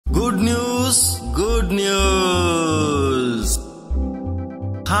Good news, good news.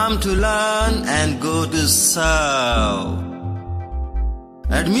 Time to learn and go to serve.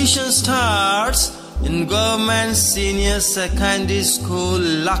 Admission starts in Government Senior Secondary School,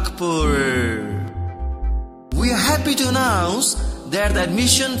 Lakhpur. We are happy to announce that the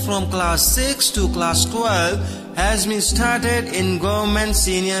admission from class 6 to class 12 has been started in Government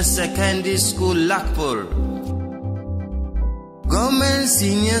Senior Secondary School, Lakhpur. Government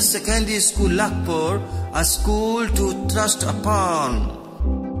Senior Secondary School, Lakhpur, a school to trust upon.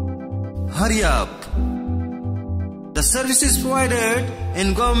 Hurry up! The services provided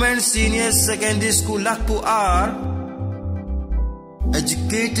in Government Senior Secondary School, Lakhpur are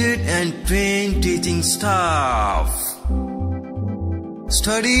educated and trained teaching staff.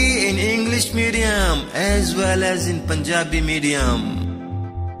 Study in English medium as well as in Punjabi medium.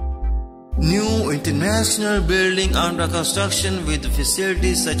 New international building under construction with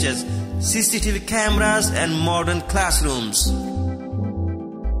facilities such as CCTV cameras and modern classrooms.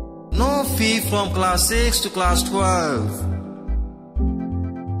 No fee from class 6 to class 12.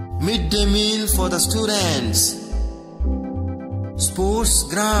 Midday meal for the students. Sports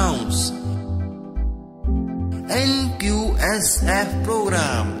grounds. NQSF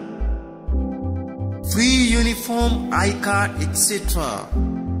program. Free uniform, I-card, etc.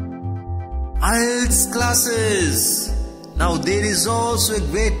 IELTS classes. Now there is also a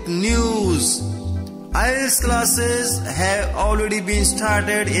great news. IELTS classes have already been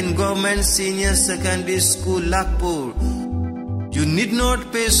started in Government Senior Secondary School, Lakhpur. You need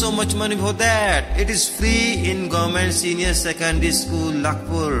not pay so much money for that. It is free in Government Senior Secondary School,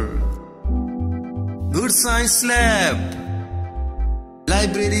 Lakhpur. Good science lab,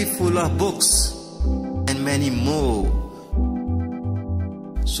 library full of books, and many more.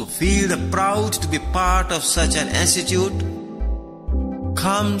 So feel proud to be part of such an institute.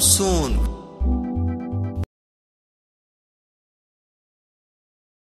 Come soon.